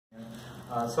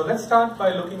So let's start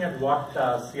by looking at what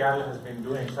Seattle has been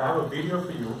doing. So I have a video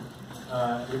for you,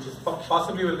 which is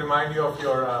possibly will remind you of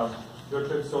your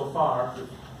trip so far.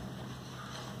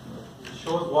 It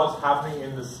shows what's happening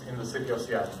in the city of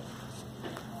Seattle.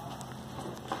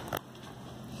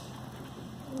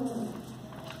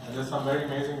 And there's some very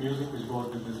amazing music which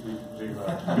goes with this video.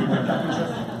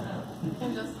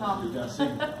 Just hum. You can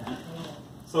sing.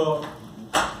 So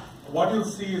what you'll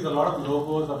see is a lot of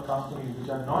logos of companies which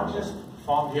are not just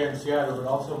formed here in Seattle, but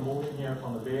also moving here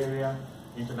from the Bay Area,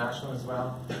 international as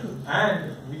well.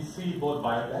 And we see both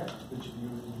biotech, which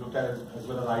you look at as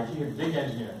well as IT, and big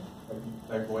engineering,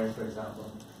 like Boeing, for example.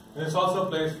 And it's also a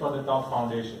place for the top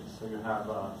foundations. So you have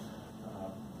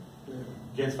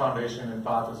Gates Foundation and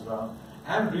Path as well.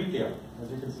 And retail,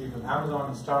 as you can see with Amazon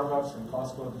and Starbucks and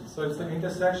Costco. So it's an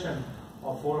intersection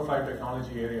of 4 or 5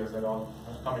 technology areas that all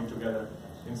are coming together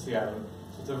in Seattle.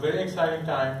 So it's a very exciting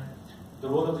time. The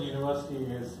role of the university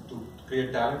is to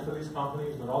create talent for these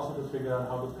companies, but also to figure out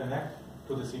how to connect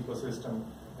to this ecosystem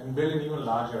and build an even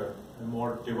larger and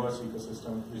more diverse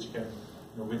ecosystem which can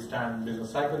withstand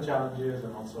business cycle challenges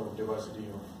and also diversity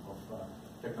of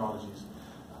technologies.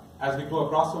 As we go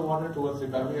across the water towards the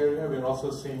Bay Area, we're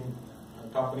also seeing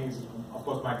companies, of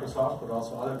course Microsoft, but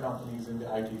also other companies in the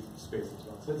IT space as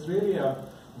well. So it's really a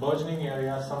burgeoning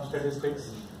area. Some statistics,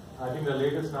 I think the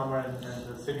latest number, and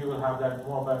the city will have that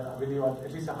more, but I believe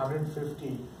at least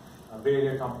 150 Bay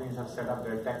Area companies have set up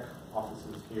their tech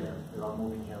offices here. They are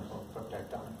moving here for tech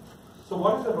talent. So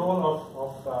what is the role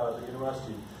of the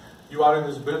university? You are in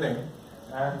this building,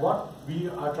 and what we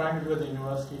are trying to do at the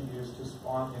university is to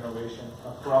spawn innovation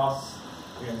across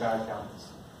the entire campus.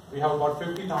 We have about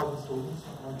 50,000 students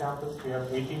on campus. We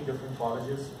have 18 different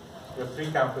colleges. We have 3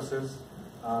 campuses.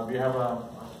 We have a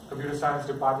computer science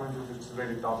department, which is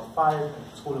rated top 5,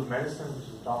 School of Medicine, which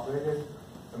is top rated,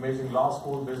 amazing law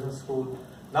school, business school.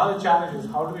 Now the challenge is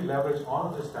how do we leverage all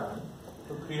of this talent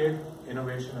to create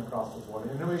innovation across the board.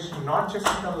 Innovation not just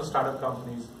in terms of startup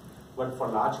companies, but for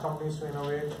large companies to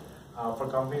innovate, for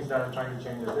companies that are trying to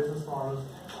change their business models,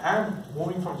 and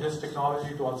moving from just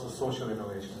technology to also social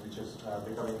innovation, which is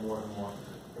becoming more and more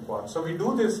important. So we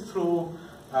do this through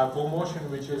Comotion,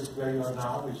 which is where you are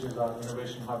now, which is our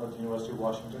innovation hub at the University of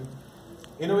Washington.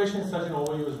 Innovation is such an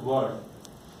overused word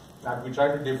that we try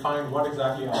to define what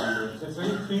exactly are we doing. So it's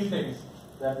really 3 things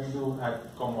that we do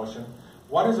at Comotion.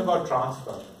 One is about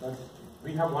transfer.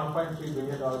 We have $1.3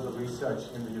 billion of research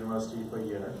in the university per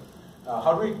year.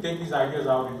 How do we take these ideas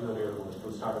out into the real world?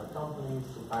 Through startup companies,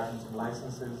 through patents and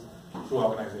licenses, through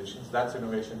organizations. That's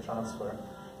innovation transfer.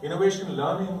 Innovation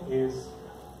learning is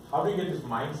how do you get this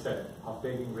mindset of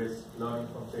taking risks, learning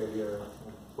from failure,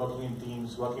 working in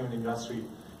teams, working with industry,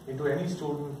 into any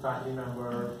student, family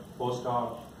member,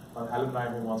 postdoc, or alumni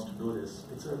who wants to do this.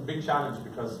 It's a big challenge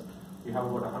because we have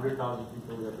about 100,000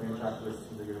 people we have to interact with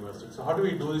in the university. So how do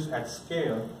we do this at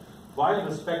scale while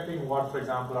respecting what, for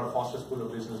example, our Foster School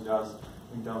of Business does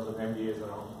in terms of MBAs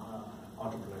around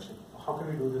entrepreneurship? How can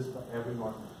we do this for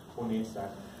everyone who needs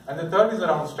that? And the third is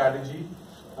around strategy.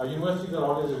 Universities are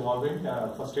always evolving.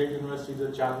 For state universities,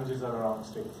 the challenges are around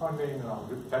state funding, around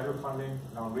federal funding,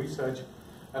 around research,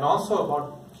 and also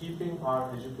about keeping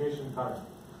our education current.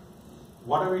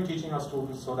 What are we teaching our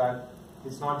students so that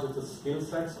it's not just the skill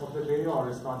sets of the day, or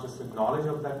it's not just the knowledge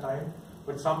of that time,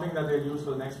 but something that they'll use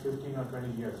for the next 15 or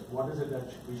 20 years. What is it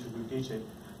that we should be teaching,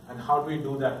 and how do we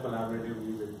do that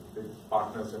collaboratively with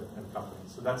partners and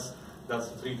companies? So that's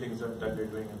the 3 things that we're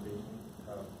doing at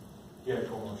the here at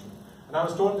Comotion. And I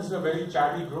was told this is a very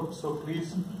chatty group, so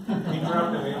please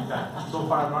interrupt at any time. So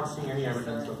far, I'm not seeing any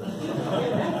evidence of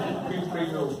that. Feel free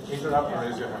to interrupt or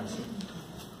raise your hands.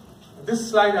 This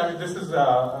slide, this is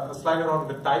a slide around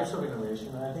the types of innovation.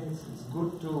 And I think it's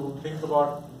good to think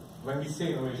about when we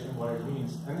say innovation, what it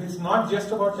means. And it's not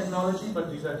just about technology,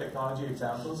 but these are technology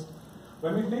examples.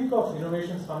 When we think of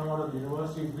innovations coming out of the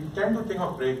university, we tend to think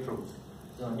of breakthroughs,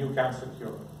 a new cancer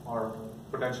cure, or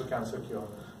potential cancer cure,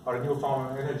 or a new form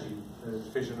of energy,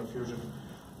 fission or fusion.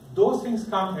 Those things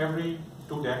come every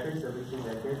 2 decades, every 3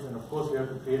 decades, and of course we have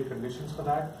to create conditions for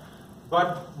that.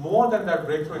 But more than that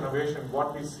breakthrough innovation,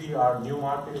 what we see are new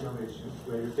market innovations,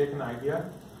 where you take an idea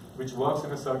which works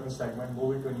in a certain segment,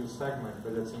 move it to a new segment,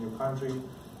 whether it's a new country,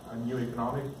 a new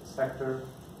economic sector,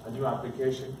 a new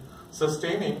application.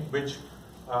 Sustaining, which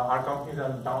our companies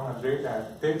in town are great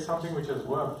at, take something which has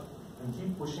worked and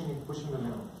keep pushing the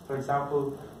limit. For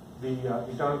example, the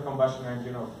internal combustion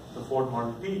engine of the Ford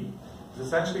Model T is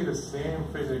essentially the same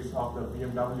physics of the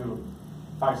BMW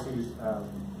 5 Series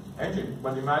engine,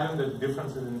 but imagine the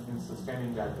differences in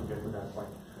sustaining that to get to that point.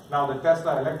 Now the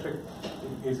Tesla electric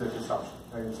is a disruption,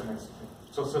 right? It's the next thing.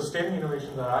 So sustaining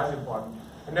innovations are as important.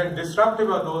 And then disruptive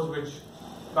are those which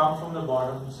come from the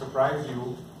bottom, surprise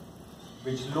you,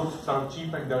 which look sort of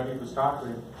cheap and dirty to start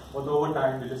with, but over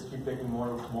time they just keep taking more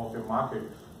of your market,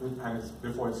 and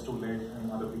before it's too late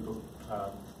and other people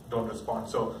don't respond.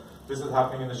 So this is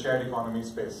happening in the shared economy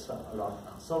space a lot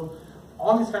now. So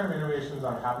all these kind of innovations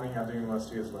are happening at the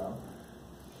university as well.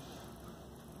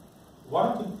 One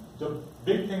of the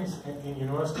big things in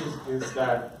universities is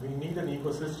that we need an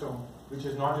ecosystem which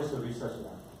is not just a research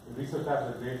lab. The research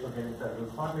labs are great for getting federal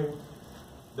funding.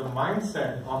 The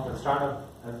mindset of the startup,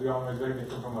 as we all know, is very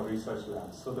different from a research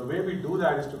lab. So the way we do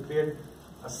that is to create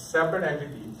a separate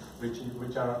entity,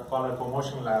 which are called our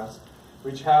Comotion labs,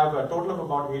 which have a total of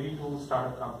about 82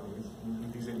 startup companies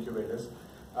in these incubators.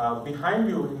 Behind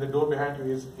you, in the door behind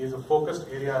you, is a focused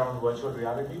area around virtual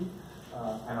reality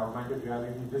and augmented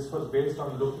reality. This was based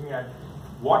on looking at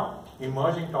what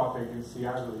emerging topic in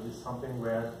Seattle is something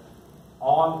where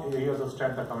all areas of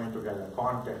strength are coming together: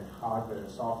 content, hardware,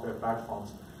 software,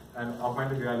 platforms, and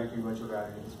augmented reality, virtual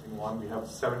reality has been one. We have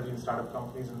 17 startup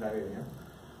companies in that area.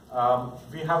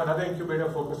 We have another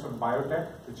incubator focused on biotech.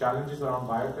 The challenges around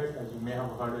biotech, as you may have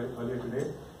heard earlier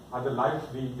today, are the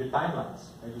timelines.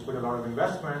 Right? You put a lot of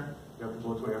investment, you have to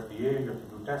go through FDA, you have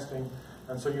to do testing,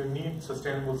 and so you need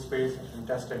sustainable space in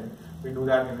testing. We do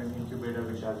that in an incubator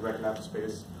which has wet lab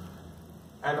space.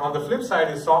 And on the flip side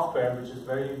is software, which is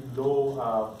very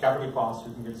low capital cost.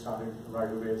 You can get started right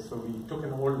away. So we took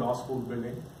an old law school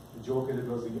building. The joke is it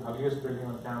was the ugliest building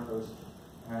on campus,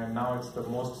 and now it's the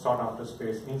most sought after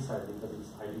space inside because it's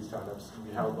IT startups. And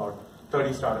we have about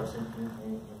 30 startups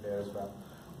in there as well.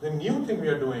 The new thing we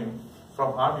are doing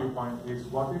from our viewpoint is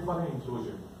what we call an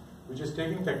inclusion, which is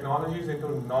taking technologies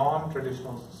into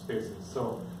non-traditional spaces.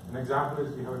 So an example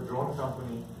is we have a drone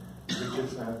company, which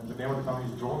is, the name of the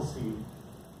company is Drone Seed,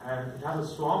 and it has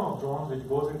a swarm of drones which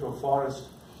goes into a forest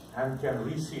and can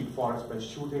reseed forests by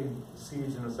shooting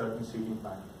seeds in a certain seeding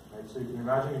pattern. Right? So you can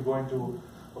imagine you go into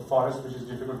a forest which is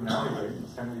difficult to navigate, you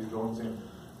send these drones in,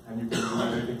 and you can do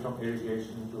everything from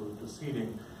irrigation to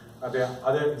seeding. There are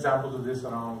other examples of this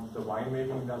around the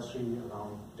winemaking industry,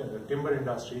 around the timber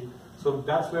industry. So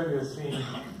that's where we are seeing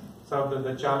sort of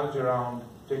the challenge around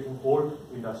taking old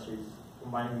industries,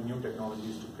 combining with new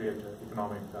technologies to create an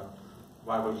economic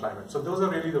viable climate. So those are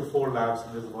really the 4 labs,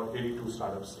 and there's about 82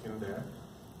 startups in there.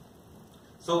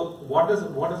 So what does the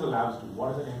labs do?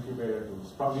 What does an incubator do?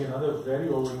 It's probably another very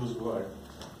overused word.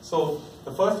 So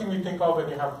the first thing we think of when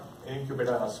you have an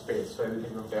incubator is space. So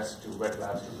everything from desk to wet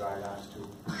labs to dry labs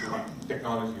to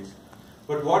technologies.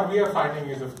 But what we are finding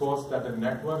is, of course, that the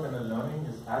network and the learning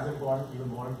is as important, even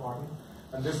more important.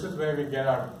 And this is where we get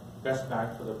our best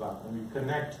bang for the buck. When we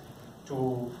connect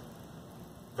to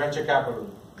venture capital,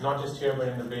 not just here but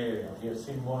in the Bay Area. We have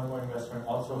seen more and more investment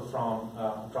also from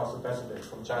across the Pacific,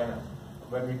 from China.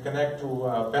 When we connect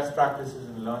to best practices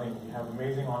in learning, we have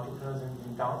amazing entrepreneurs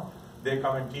in town. They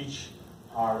come and teach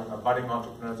our budding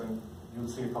entrepreneurs, and you'll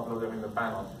see a couple of them in the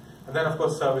panel. And then, of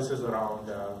course, services around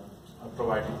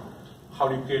providing. How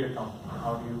do you create a company?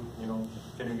 How do you,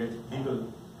 can you get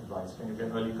legal advice? Can you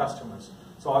get early customers?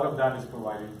 So all of that is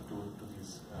provided to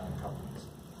these companies.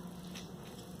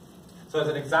 So as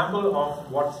an example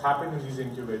of what's happened in these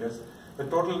incubators, the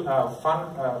total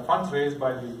funds raised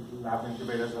by these lab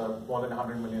incubators are more than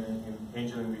 100 million in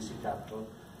angel and VC capital.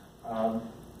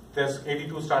 There's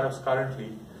 82 startups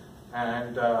currently,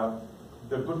 and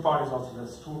the good part is also that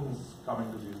students come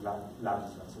into these labs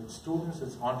as well. So it's students,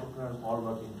 it's entrepreneurs all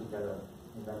working together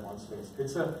in that one space.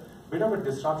 It's a bit of a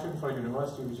disruption for a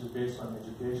university which is based on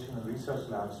education and research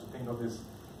labs to think of this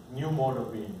new mode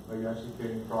of being, where you're actually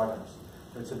creating products.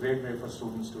 It's a great way for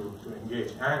students to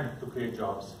engage and to create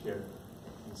jobs here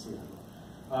in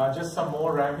Seattle. Just some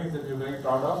more rankings that we're very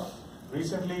proud of.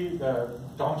 Recently,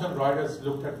 Thomson Reuters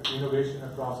looked at innovation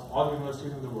across all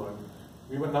universities in the world.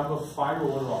 We were number 5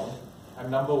 overall and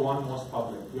number 1 most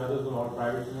public. The others were all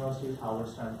private universities, Harvard,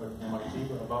 Stanford,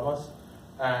 MIT were above us.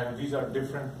 And these are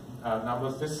different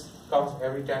numbers. This comes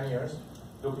every 10 years,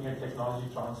 looking at technology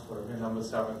transfer. We're number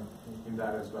 7 in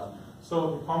that as well.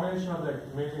 So the combination of the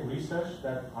amazing research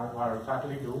that our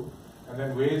faculty do, and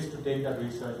then ways to take that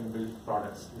research and build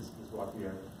products is what we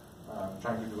are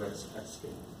trying to do at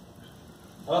scale.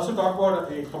 I'll also talk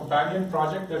about a companion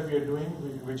project that we are doing,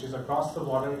 which is across the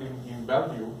water in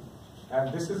Bellevue.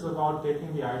 And this is about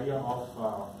taking the idea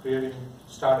of creating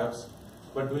startups,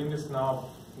 but doing this now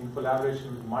in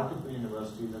collaboration with multiple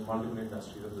universities and multiple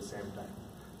industries at the same time.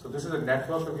 So this is a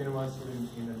network of universities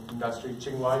in an industry.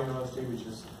 Tsinghua University, which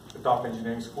is the top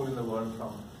engineering school in the world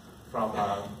from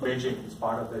Beijing, is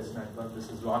part of this network.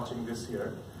 This is launching this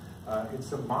year.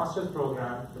 It's a master's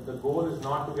program, but the goal is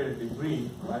not to get a degree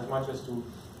as much as to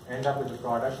end up with a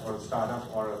product or a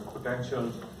startup or a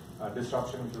potential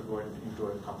disruption which will go into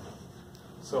a company.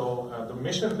 So the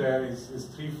mission there is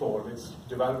threefold. It's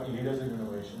developing leaders in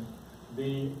innovation.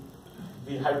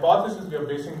 The hypothesis we are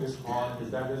basing this on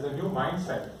is that there's a new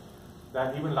mindset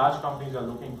that even large companies are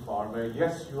looking for, where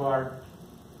yes, you are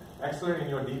excellent in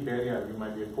your deep area. You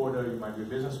might be a coder, you might be a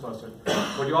business person,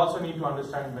 but you also need to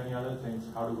understand many other things,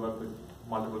 how to work with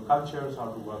multiple cultures,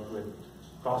 how to work with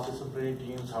cross-disciplinary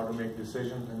teams, how to make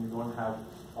decisions when you don't have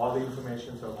all the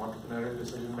information, so entrepreneurial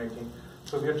decision making.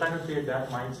 So we are trying to create that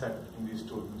mindset in these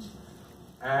students.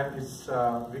 And it's,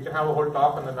 we can have a whole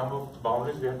talk on the number of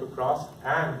boundaries we have to cross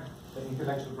and the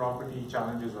intellectual property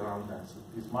challenges around that. So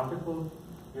these multiple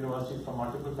universities from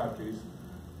multiple countries,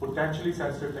 potentially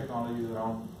sensitive technologies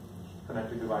around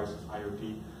connected devices,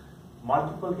 IoT,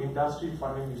 multiple industry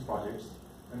funding these projects,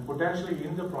 and potentially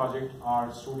in the project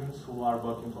are students who are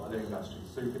working for other industries.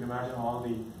 So you can imagine all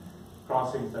the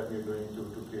crossings that we're doing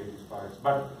to create these products.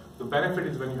 But the benefit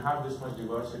is when you have this much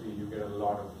diversity, you get a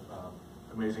lot of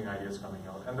amazing ideas coming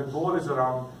out. And the goal is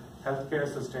around healthcare,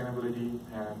 sustainability,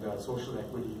 and social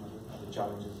equity are the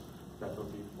challenges that will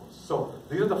be posed. So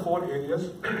these are the 4 areas.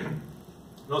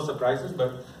 No surprises,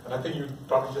 but and I think you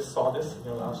probably just saw this in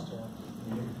your last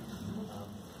meeting.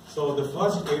 So the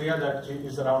first area that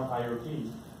is around IoT.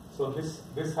 So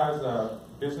this has a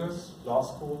business, law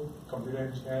school, computer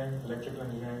engineering, electrical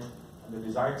engineering, and the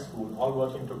design school all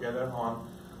working together on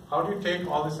how do you take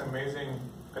all these amazing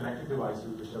connected devices,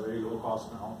 which are very low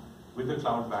cost now, with the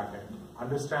cloud backend,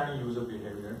 understanding user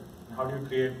behavior, and how do you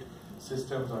create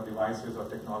systems or devices or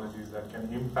technologies that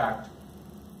can impact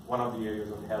one of the areas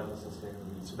of health and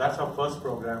sustainability. So that's our first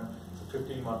program. It's a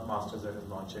 15-month master's that is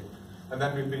launching. And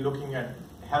then we'll be looking at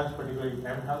health, particularly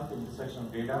M-Health, the intersection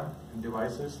of data and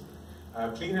devices.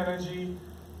 Clean energy,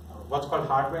 what's called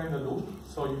hardware in the loop.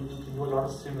 So you can do a lot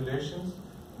of simulations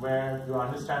where you're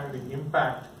understanding the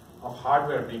impact of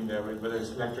hardware being there, whether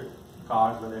it's electric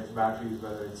cars, whether it's batteries,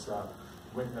 whether it's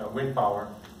wind power,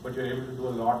 but you're able to do a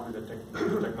lot with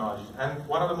the technology. And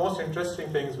one of the most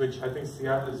interesting things, which I think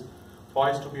Seattle is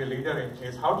poised to be a leader in,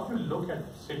 is how do you look at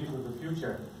cities of the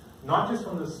future, not just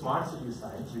from the smart city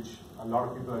side, which a lot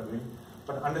of people are doing,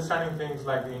 but understanding things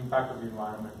like the impact of the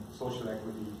environment, social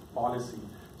equity, policy.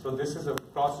 So this is a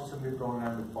cross-disciplinary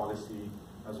program with policy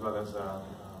as well as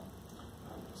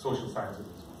social sciences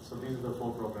as well. So these are the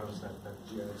 4 programs that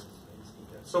GIS is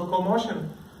looking at. So Comotion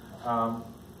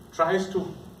tries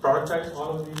to productize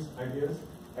all of these ideas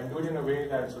and do it in a way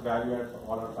that's a value add for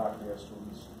all our faculty, our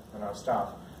students, and our staff.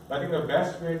 But I think the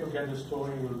best way to get the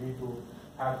story will be to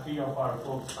have 3 of our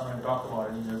folks come and talk about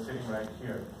it, and they're sitting right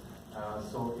here.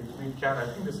 So if we can,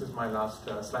 I think this is my last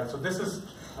slide. So this is,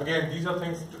 again, these are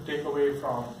things to take away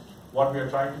from what we are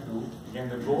trying to do. Again,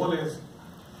 the goal is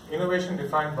innovation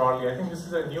defined broadly. I think this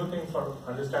is a new thing for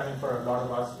understanding for a lot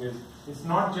of us is it's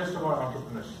not just about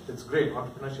entrepreneurship. It's great,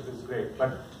 entrepreneurship is great,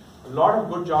 but a lot of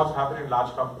good jobs happen in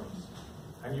large companies.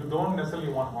 And you don't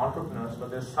necessarily want entrepreneurs, but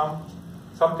there's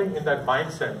something in that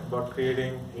mindset about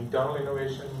creating internal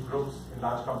innovation groups in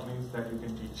large companies that you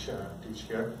can teach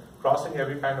here, crossing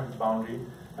every kind of boundary,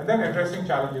 and then addressing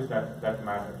challenges that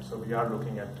matter. So we are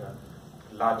looking at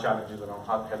large challenges around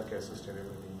healthcare,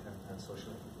 sustainability, and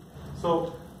social.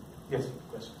 So, yes,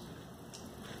 questions?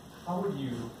 How would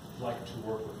you like to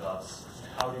work with us?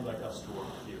 How would you like us to work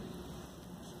with you?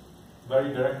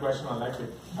 Very direct question, I like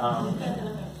it.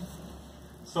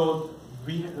 So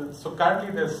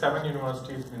currently there's 7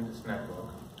 universities in this network,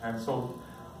 and so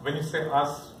when you say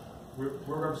us, we're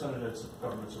representatives of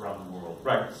governments around the world.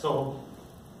 Right. So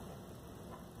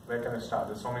where can I start?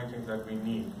 There's so many things that we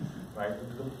need, right?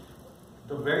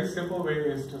 The very simple way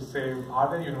is to say, are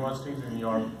there universities in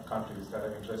your countries that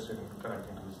are interested in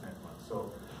connecting to this network?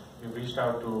 So we've reached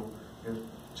out to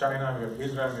China, we have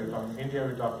Israel, we're talking to India,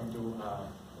 we're talking to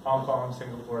Hong Kong,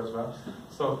 Singapore as well.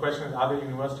 So the question is, are there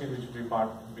universities which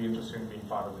would be interested in being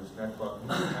part of this network?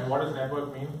 And what does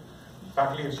network mean?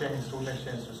 Faculty exchange, student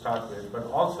exchange to start with, but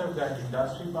also if there are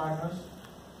industry partners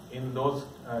in those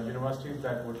universities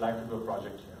that would like to do a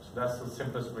project here. So that's the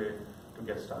simplest way to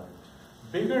get started.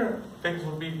 Bigger things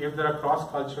would be if there are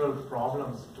cross-cultural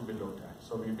problems to be looked at.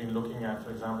 So we've been looking at,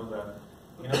 for example, the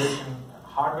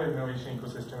hardware innovation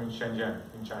ecosystem in Shenzhen,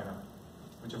 in China,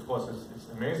 which of course is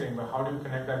amazing, but how do you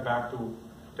connect that back to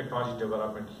technology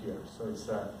development here? So it's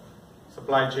a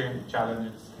supply chain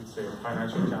challenge, it's a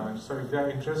financial challenge. So if there are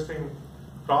interesting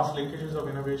cross-linkages of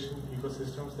innovation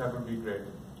ecosystems, that would be great.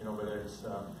 Whether it's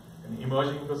an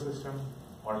emerging ecosystem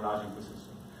or a large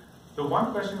ecosystem. The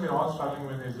one question we're all struggling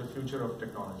with is the future of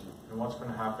technology and what's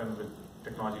going to happen with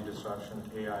technology disruption,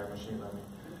 AI, machine learning.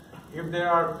 If there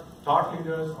are thought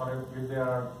leaders or if there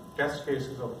are test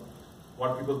cases of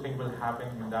what people think will happen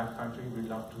in that country, we'd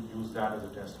love to use that as a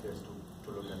test case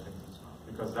to look at things as well.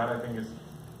 Because that I think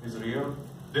is real.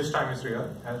 This time is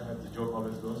real, as the joke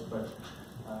always goes, but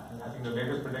I think the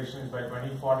latest prediction is by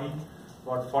 2040,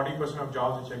 about 40% of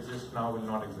jobs which exist now will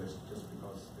not exist just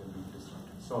because they'll be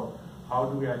disrupted. So how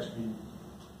do we actually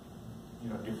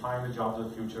define the jobs of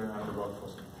the future and the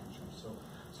workforce of the future?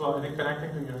 So I think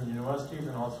connecting to universities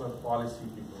and also policy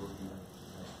people would be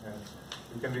nice. And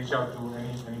you can reach out to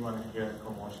anyone here at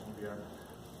Comotion.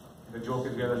 The joke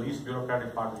is we are the least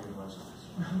bureaucratic part of the universities.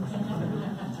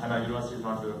 And our university is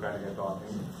not bureaucratic at all.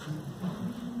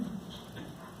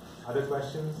 Other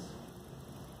questions?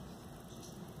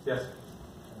 Yes?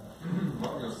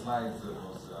 One of your slides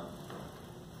was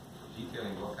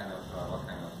detailing what kind of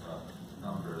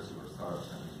numbers you were startups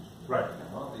and right.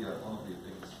 And one of the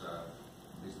things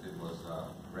listed was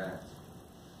grants.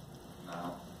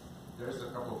 Now, there's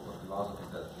a couple of philosophies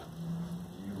that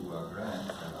view grants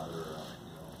and other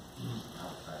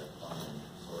outside funding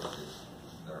sources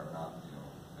that are not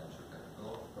venture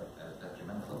capital as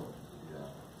detrimental to the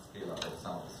scale up of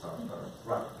some of the startups.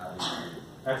 Right.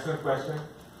 Excellent question.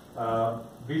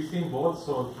 We've seen both.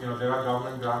 So there are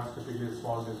government grants, particularly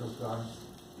small business grants.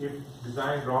 If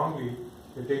designed wrongly,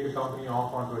 they take the company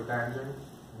off onto a tangent,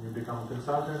 and you become a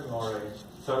consultant or a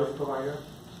service provider.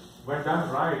 When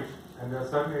done right, and there are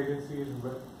certain agencies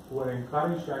who are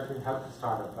encouraged to actually help the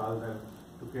startup rather than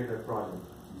to create a project.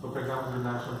 So, for example, the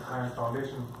National Science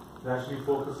Foundation is actually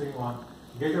focusing on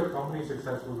get your company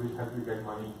successful, we'll help you get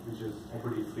money, which is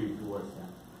equity free towards that.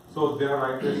 So there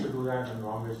are right ways to do that and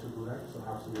wrong ways to do that. So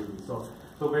absolutely. So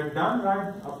when done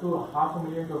right, up to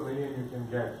 $500,000 to $1 million you can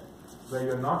get, where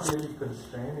you're not really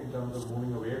constrained in terms of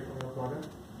moving away from your product,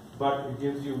 but it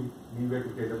gives you leeway to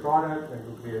create a product and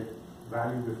to create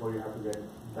value before you have to get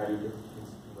value to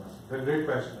invest. That's a great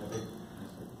question, I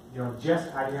think.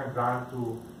 Just adding a grant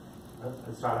to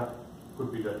a startup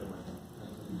could be detrimental.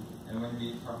 And when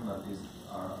we talk about this,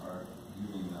 are you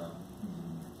mean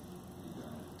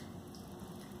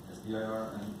SBIR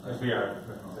and SBIR,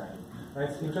 exactly. And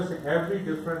it's interesting. Every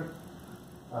different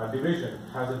division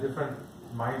has a different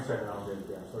mindset around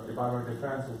SBIR. So Department of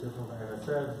Defense is different from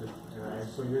NSF,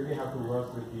 so you really have to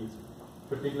work with the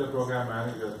particular program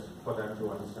managers for them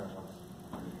to understand what's.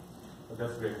 But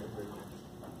that's great.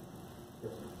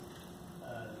 Yes.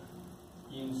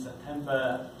 In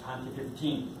September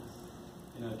 2015,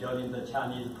 during the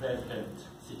Chinese President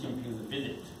Xi Jinping's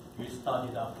visit, we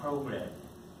started a program,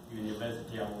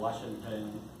 University of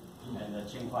Washington and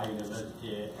Tsinghua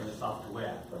University and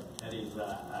Software, that is